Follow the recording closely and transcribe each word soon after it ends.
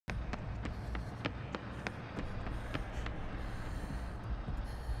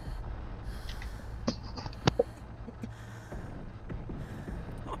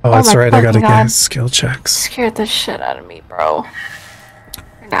Oh, that's right. I gotta get skill checks. Scared the shit out of me, bro.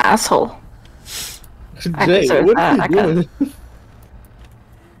 You're an asshole. Jay, what are you doing?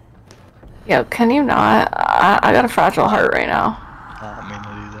 Yo, can you not? I got a fragile heart right now. I don't mean to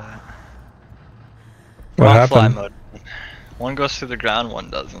do that. What Wrong happened? fly mode. One goes through the ground, one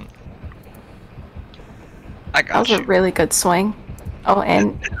doesn't. I got That was you. a really good swing. Oh,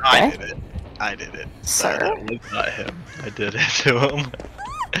 and I did it. I did it. Sir? That was not him. I did it to him.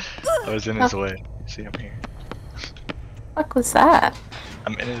 I was in his way. See, I'm here. What was that?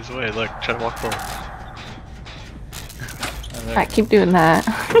 I'm in his way. Look, try to walk forward. Alright, keep doing that.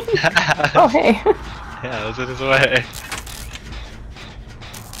 Oh, hey. Yeah, I was in his way.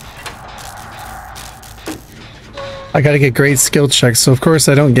 I gotta get great skill checks, so of course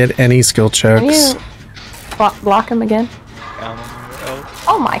I don't get any skill checks. Can you block him again?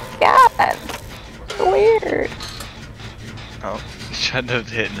 Oh my god! So weird. Oh, he tried to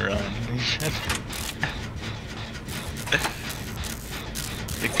hit and run.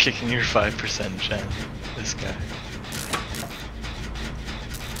 They're kicking your 5% chance. This guy.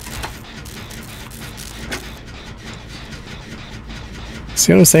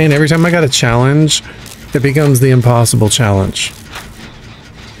 See what I'm saying? Every time I got a challenge, it becomes the impossible challenge.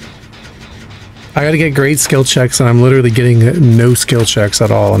 I gotta get great skill checks, and I'm literally getting no skill checks at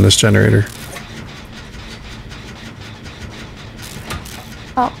all on this generator.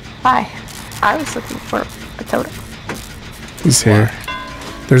 Oh, hi. I was looking for a totem. He's here.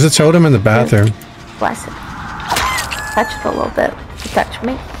 There's a totem in the bathroom. Bless it. Touch it a little bit. You touch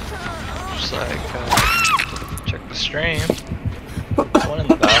me. Just like, check the stream. There's one in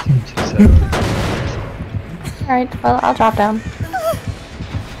the bathroom, too. Alright, well, I'll drop down.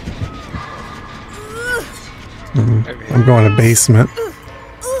 I'm going to basement.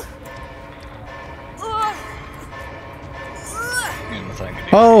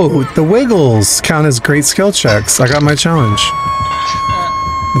 Oh, the wiggles count as great skill checks. I got my challenge.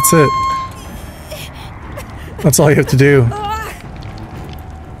 That's it. That's all you have to do.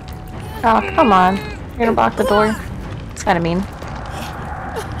 Oh, come on. You're gonna block the door. It's kinda mean.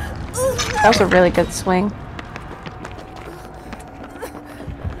 That was a really good swing.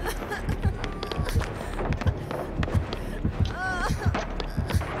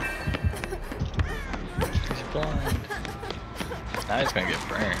 Now he's gonna get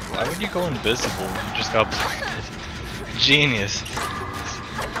burned. Why would you go invisible when you just got blinded? Genius.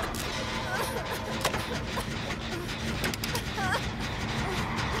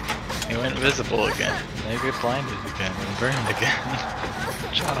 He went invisible again. Now you get blinded again and burned again.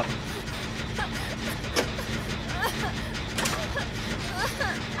 Good job.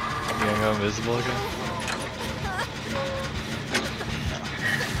 You gonna go invisible again?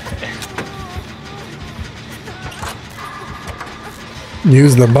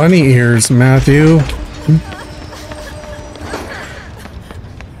 Use the bunny ears, Matthew.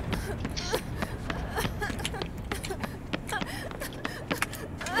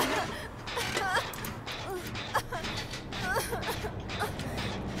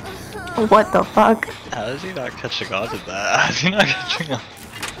 What the fuck? How is he not catching on to that? How is he not catching on?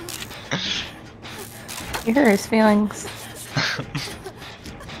 You hear his feelings.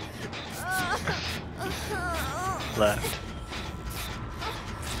 Left.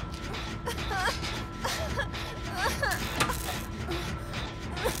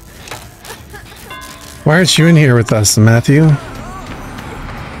 Why aren't you in here with us, Matthew?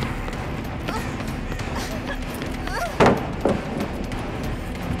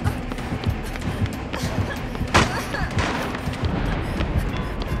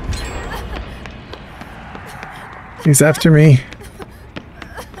 He's after me.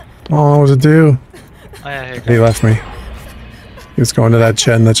 I don't know what to do. Oh yeah, here He left me. He was going to that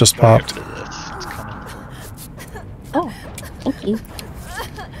gen that just popped. Oh, thank you.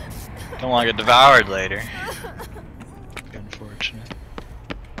 Don't want to get devoured later. Unfortunate.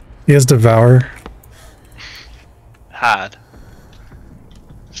 He has Devour. Had.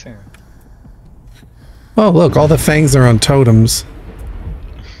 Soon. Oh, look, all the fangs are on totems.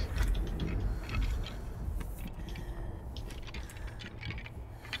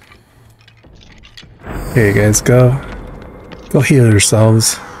 Here you guys go. Go heal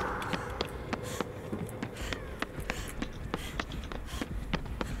yourselves.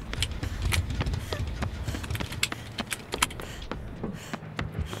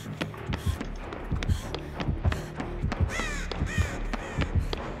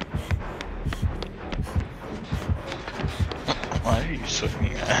 Why are you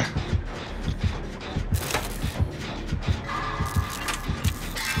swinging at?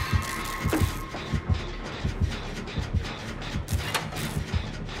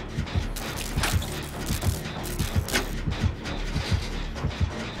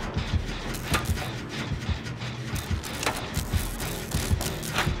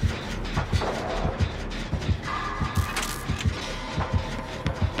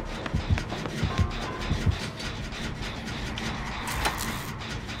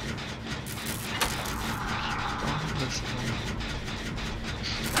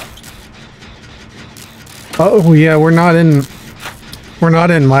 Oh yeah, we're not in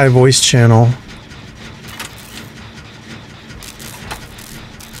my voice channel.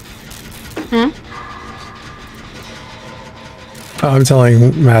 I'm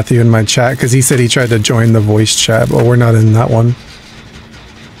telling Matthew in my chat because he said he tried to join the voice chat, but we're not in that one.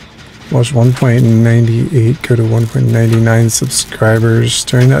 Watch 1.98 go to 1.99 subscribers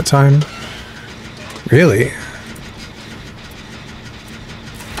during that time. Really?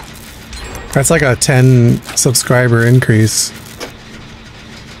 That's like a 10 subscriber increase.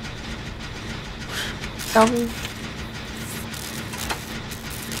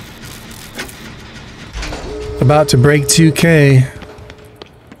 About to break 2K.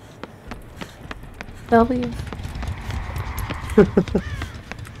 W.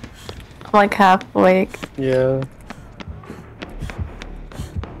 I'm like half awake. Yeah.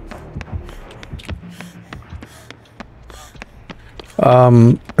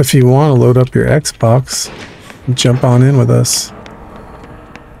 If you want to load up your Xbox, jump on in with us.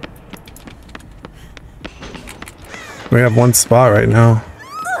 We have one spot right now.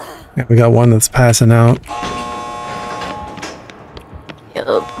 Yeah, we got one that's passing out.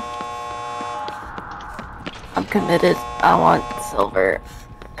 Yup. I'm committed. I want silver.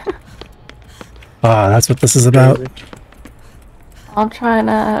 Ah, that's what this is about. I'm trying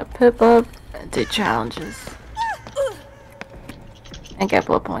to pip up and do challenges. And get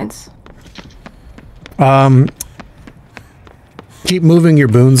blood points. Keep moving your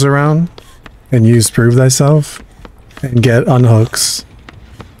boons around and use Prove Thyself and get unhooks.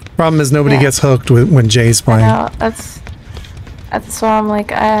 Problem is nobody gets hooked when Jay's playing. I know, that's why I'm like,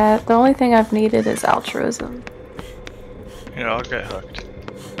 the only thing I've needed is altruism. Yeah, I'll get hooked.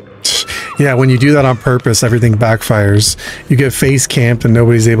 Yeah, when you do that on purpose, everything backfires. You get face camped and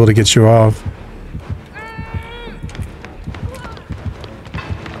nobody's able to get you off.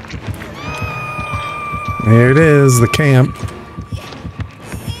 There it is, the camp.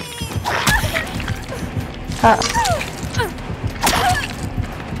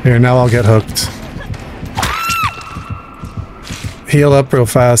 Here, now I'll get hooked. Heal up real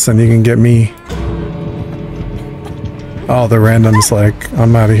fast and you can get me. Oh, the random's like,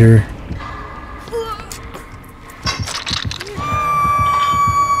 I'm out of here.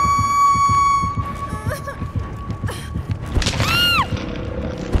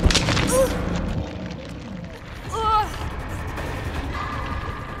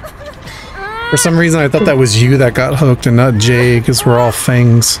 For some reason, I thought that was you that got hooked and not Jay, because we're all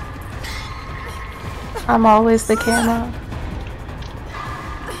fangs. I'm always the camo.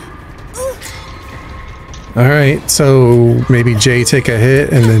 Alright, so maybe Jay take a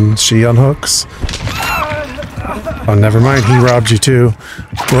hit and then she unhooks. Oh, never mind, he robbed you too.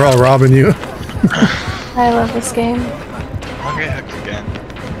 We're all robbing you. I love this game. I'll get hooked again.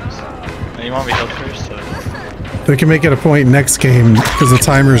 You want me healed first? So. We can make it a point next game, because the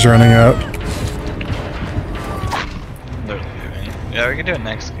timer's running out. Yeah, we can do it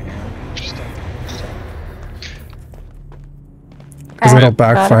next game. Because it'll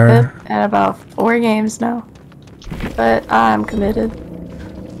backfire. At about 4 games now. But I'm committed.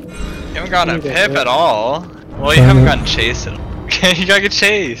 You haven't gotten a pip at all. Well, you haven't gotten chased at all. You gotta get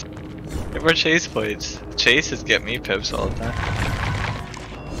chased. Get more chase points. Chases get me pips all the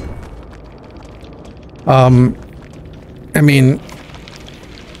time. I mean,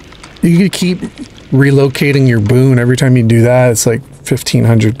 you could keep relocating your boon. Every time you do that, it's like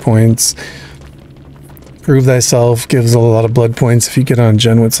 1,500 points. Prove Thyself gives a lot of blood points if you get on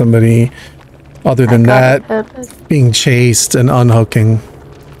gen with somebody. Other than that, being chased and unhooking,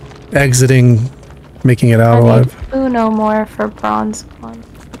 exiting, making it out alive. Uno more for bronze one.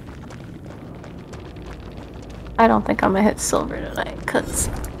 I don't think I'm gonna hit silver tonight because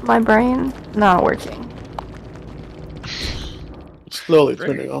my brain not working. Slowly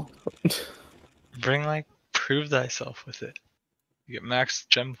turning off. Bring like Prove Thyself with it. You get max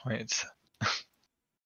gem points.